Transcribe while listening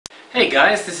Hey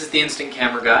guys, this is the Instant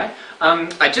Camera Guy.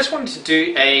 I just wanted to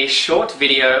do a short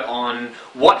video on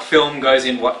what film goes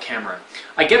in what camera.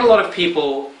 I get a lot of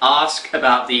people ask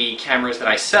about the cameras that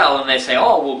I sell and they say,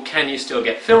 oh, well, can you still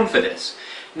get film for this?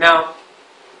 Now,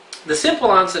 the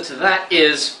simple answer to that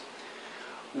is,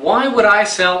 why would I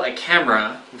sell a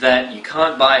camera that you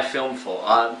can't buy film for?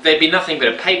 There'd be nothing but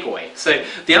a paperweight. So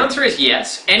the answer is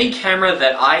yes, any camera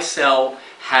that I sell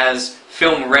has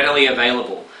film readily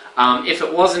available. If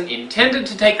it wasn't intended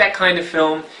to take that kind of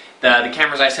film, the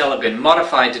cameras I sell have been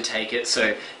modified to take it.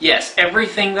 So yes,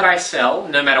 everything that I sell,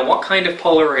 no matter what kind of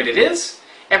Polaroid it is,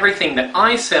 everything that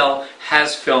I sell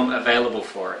has film available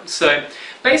for it. So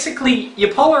basically, your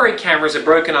Polaroid cameras are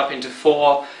broken up into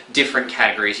 4 different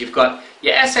categories. You've got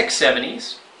your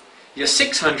SX70s, your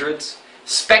 600s,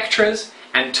 Spectras,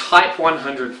 and Type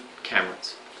 100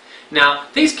 cameras. Now,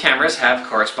 these cameras have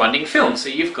corresponding film, so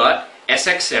you've got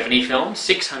SX70 film,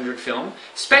 600 film,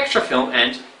 Spectra film,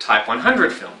 and Type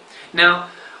 100 film. Now,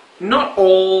 not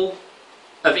all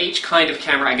of each kind of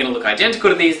camera are going to look identical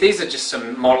to these. These are just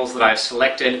some models that I've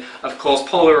selected. Of course,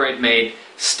 Polaroid made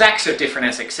stacks of different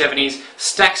SX70s,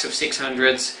 stacks of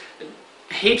 600s,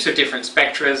 heaps of different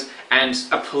Spectras, and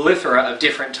a plethora of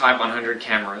different Type 100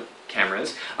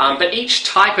 cameras. But each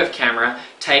type of camera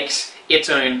takes its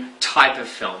own type of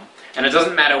film. And it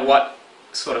doesn't matter what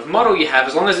sort of model you have,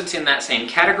 as long as it's in that same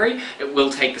category, it will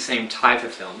take the same type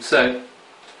of film. So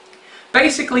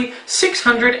basically,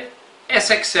 600,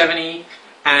 SX70,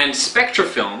 and Spectra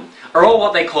film are all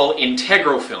what they call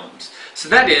integral films. So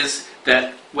that is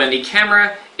that when the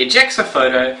camera ejects a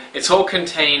photo, it's all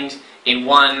contained in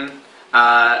one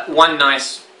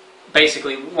nice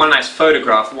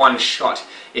photograph, one shot,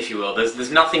 if you will.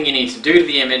 There's nothing you need to do to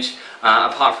the image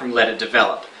apart from let it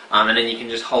develop. And then you can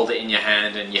just hold it in your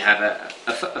hand and you have an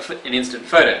instant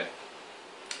photo.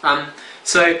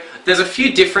 So there's a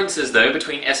few differences though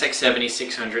between SX70,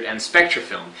 600 and Spectra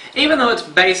film, even though it's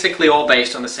basically all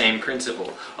based on the same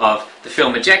principle of the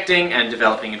film ejecting and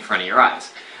developing in front of your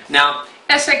eyes. Now,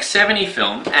 SX70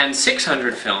 film and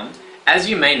 600 film, as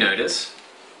you may notice,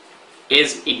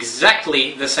 is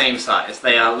exactly the same size.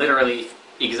 They are literally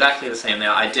exactly the same. They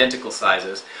are identical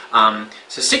sizes.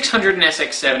 So 600 and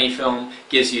SX70 film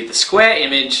gives you the square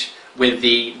image with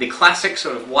the classic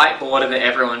sort of white border that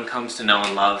everyone comes to know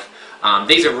and love.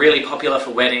 These are really popular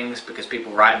for weddings because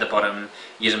people write at the bottom,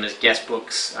 use them as guest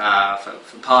books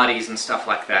for parties and stuff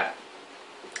like that.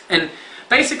 And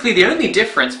basically the only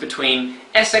difference between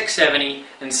SX70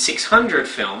 and 600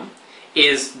 film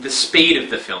is the speed of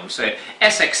the film. So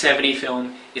SX70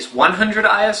 film is 100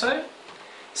 ISO,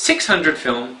 600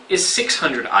 film is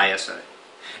 600 ISO.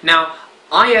 Now,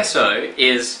 ISO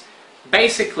is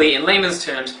basically, in layman's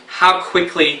terms, how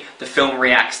quickly the film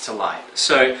reacts to light.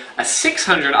 So a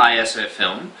 600 ISO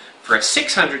film for a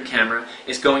 600 camera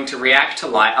is going to react to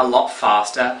light a lot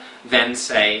faster than,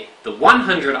 say, the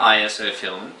 100 ISO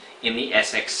film in the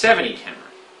SX70 camera.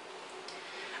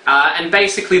 And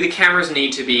basically the cameras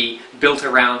need to be built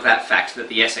around that fact that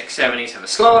the SX70s have a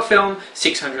slower film,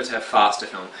 600s have faster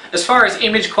film. As far as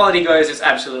image quality goes, it's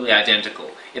absolutely identical.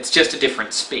 It's just a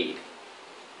different speed.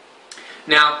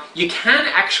 Now, you can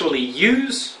actually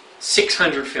use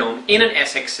 600 film in an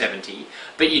SX70,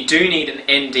 but you do need an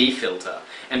ND filter.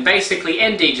 And basically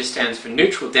ND just stands for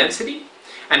neutral density,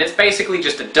 and it's basically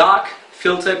just a dark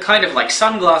filter, kind of like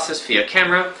sunglasses for your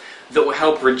camera, that will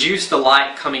help reduce the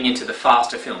light coming into the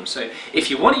faster film. So if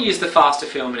you want to use the faster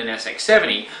film in an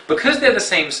SX70, because they're the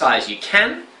same size, you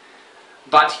can,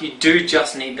 but you do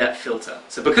just need that filter.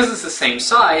 So because it's the same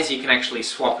size, you can actually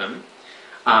swap them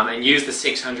and use the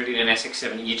 600 in an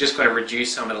SX70. You just got to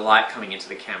reduce some of the light coming into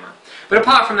the camera. But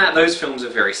apart from that, those films are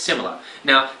very similar.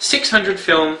 Now, 600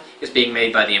 film is being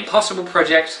made by the Impossible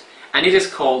Project, and it is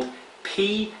called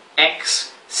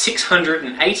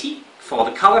PX680 for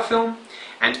the color film,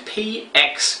 and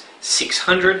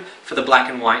PX600 for the black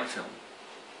and white film.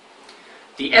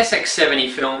 The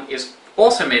SX70 film is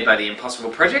also made by the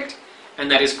Impossible Project, and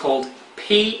that is called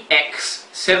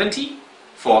PX70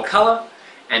 for color,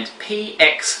 and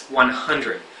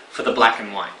PX100 for the black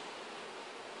and white.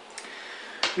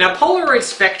 Now, Polaroid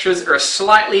Spectras are a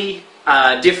slightly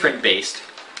different beast.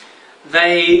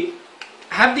 They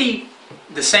have the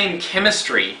same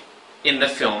chemistry in the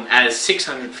film as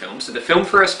 600 film, so the film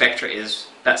for a Spectra is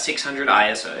about 600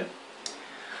 ISO.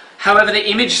 However, the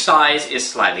image size is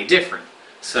slightly different.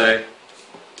 So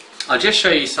I'll just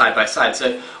show you side by side.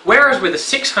 So whereas with a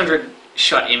 600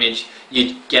 shot image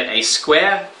you get a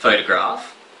square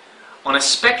photograph, on a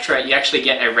Spectra you actually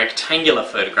get a rectangular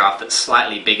photograph that's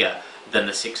slightly bigger than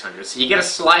the 600. So you get a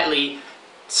slightly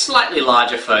slightly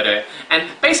larger photo, and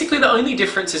basically the only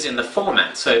difference is in the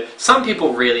format. So some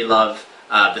people really love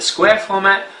the square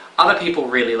format, other people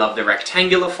really love the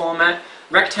rectangular format.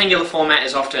 Rectangular format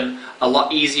is often a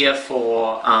lot easier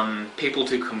for people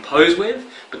to compose with,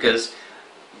 because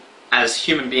as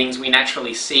human beings we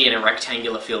naturally see in a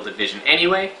rectangular field of vision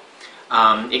anyway.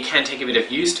 It can take a bit of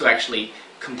use to actually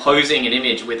composing an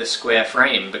image with a square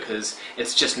frame, because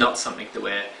it's just not something that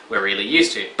we're really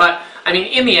used to. But I mean,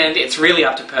 in the end, it's really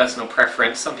up to personal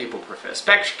preference. Some people prefer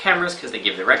Spectra cameras because they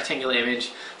give the rectangular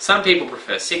image. Some people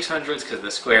prefer 600s because of the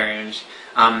square image.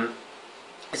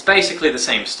 It's basically the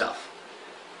same stuff,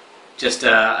 just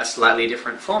a slightly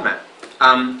different format.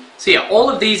 So yeah, all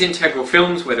of these integral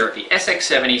films, whether it be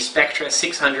SX70, Spectra,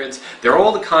 600s, they're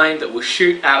all the kind that will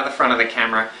shoot out of the front of the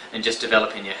camera and just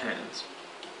develop in your hands.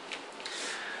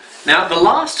 Now, the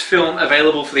last film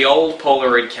available for the old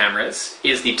Polaroid cameras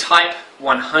is the Type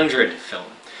 100 film.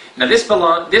 Now,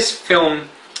 this film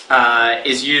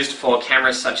is used for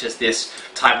cameras such as this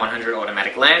Type 100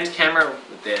 automatic land camera,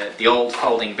 the old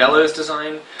folding bellows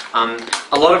design.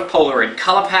 A lot of Polaroid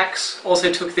color packs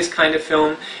also took this kind of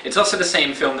film. It's also the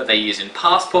same film that they use in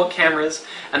passport cameras,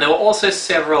 and there were also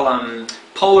several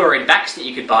Polaroid backs that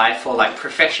you could buy for like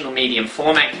professional medium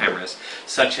format cameras,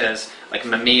 such as like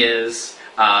Mamiya's,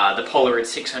 the Polaroid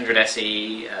 600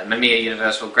 SE, Mamiya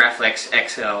Universal Graflex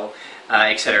XL,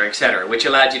 etc., etc., which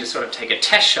allowed you to sort of take a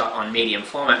test shot on medium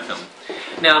format film.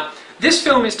 Now, this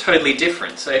film is totally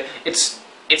different. So it's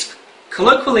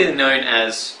colloquially known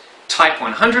as Type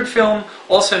 100 film,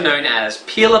 also known as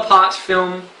peel apart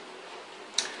film,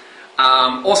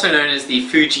 also known as the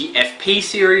Fuji FP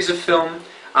series of film.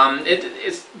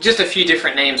 It's just a few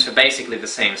different names for basically the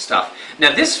same stuff.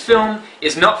 Now, this film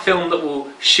is not film that will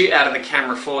shoot out of the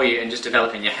camera for you and just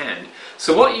develop in your hand.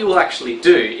 So what you will actually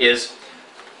do is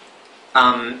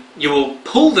you will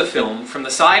pull the film from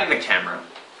the side of the camera,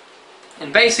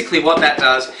 and basically what that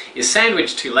does is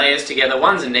sandwich two layers together.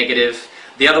 One's a negative,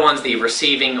 the other one's the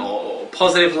receiving or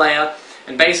positive layer,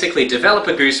 and basically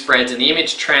developer goo spreads and the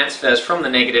image transfers from the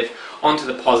negative onto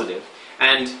the positive.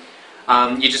 And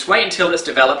you just wait until it's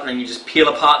developed, and then you just peel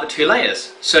apart the two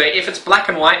layers. So if it's black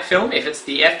and white film, if it's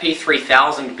the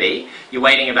FP3000B, you're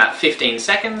waiting about 15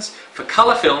 seconds. For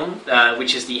color film,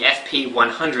 which is the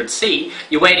FP100C,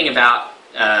 you're waiting about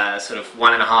sort of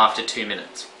 1.5 to 2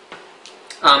 minutes.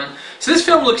 So this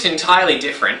film looks entirely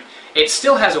different. It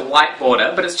still has a white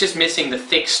border, but it's just missing the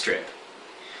thick strip.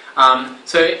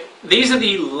 So these are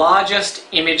the largest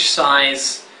image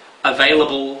size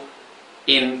available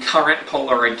in current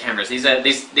Polaroid cameras. These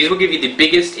will give you the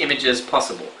biggest images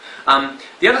possible.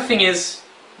 The other thing is,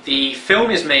 the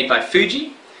film is made by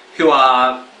Fuji, who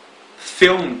are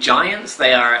film giants.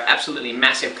 They are an absolutely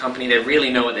massive company. They really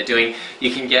know what they're doing.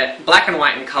 You can get black and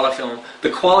white and color film.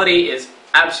 The quality is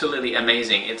absolutely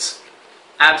amazing. It's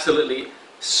absolutely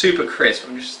super crisp.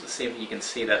 Let's see if you can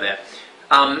see that there.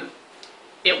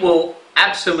 It will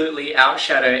absolutely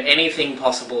outshadow anything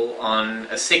possible on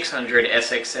a 600,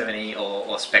 SX70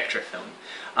 or Spectra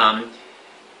film.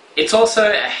 It's also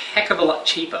a heck of a lot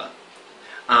cheaper.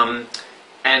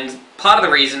 And part of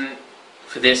the reason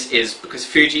for this is because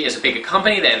Fuji is a bigger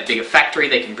company, they have a bigger factory,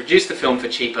 they can produce the film for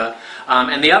cheaper.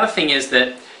 And the other thing is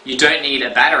that you don't need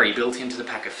a battery built into the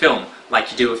pack of film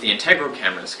like you do with the integral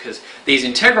cameras, because these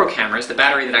integral cameras, the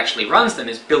battery that actually runs them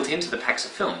is built into the packs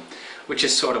of film, which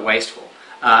is sort of wasteful.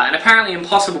 And apparently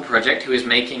Impossible Project, who is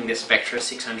making this Spectra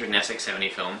 600 and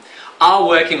SX70 film, are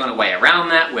working on a way around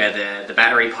that, where the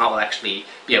battery part will actually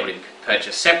be able to be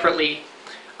purchased separately.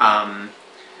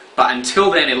 But until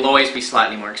then, it'll always be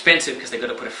slightly more expensive because they've got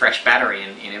to put a fresh battery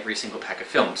in every single pack of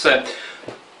film. So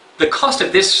the cost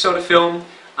of this sort of film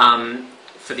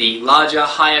for the larger,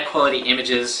 higher quality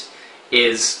images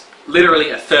is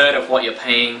literally a third of what you're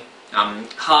paying.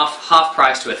 Half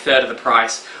price to a third of the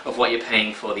price of what you're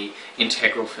paying for the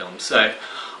integral film. So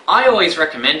I always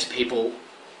recommend to people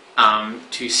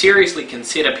to seriously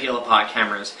consider peel-apart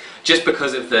cameras, just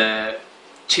because of the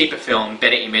cheaper film,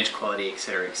 better image quality,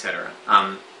 etc., etc.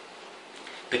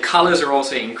 The colours are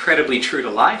also incredibly true to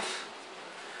life,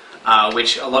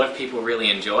 which a lot of people really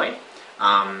enjoy.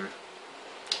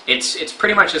 It's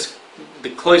pretty much just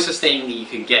the closest thing that you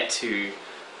can get to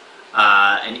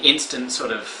an instant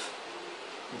sort of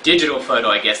digital photo,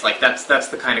 I guess. Like that's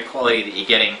the kind of quality that you're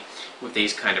getting with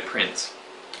these kind of prints.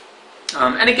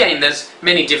 And again, there's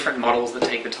many different models that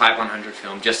take the Type 100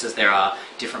 film, just as there are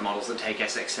different models that take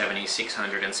SX70,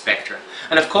 600 and Spectra.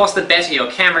 And of course, the better your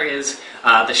camera is,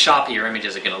 the sharper your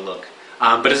images are going to look.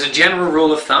 But as a general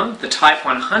rule of thumb, the Type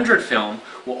 100 film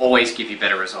will always give you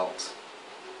better results.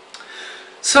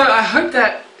 So I hope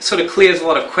that sort of clears a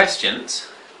lot of questions.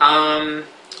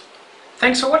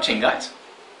 Thanks for watching, guys.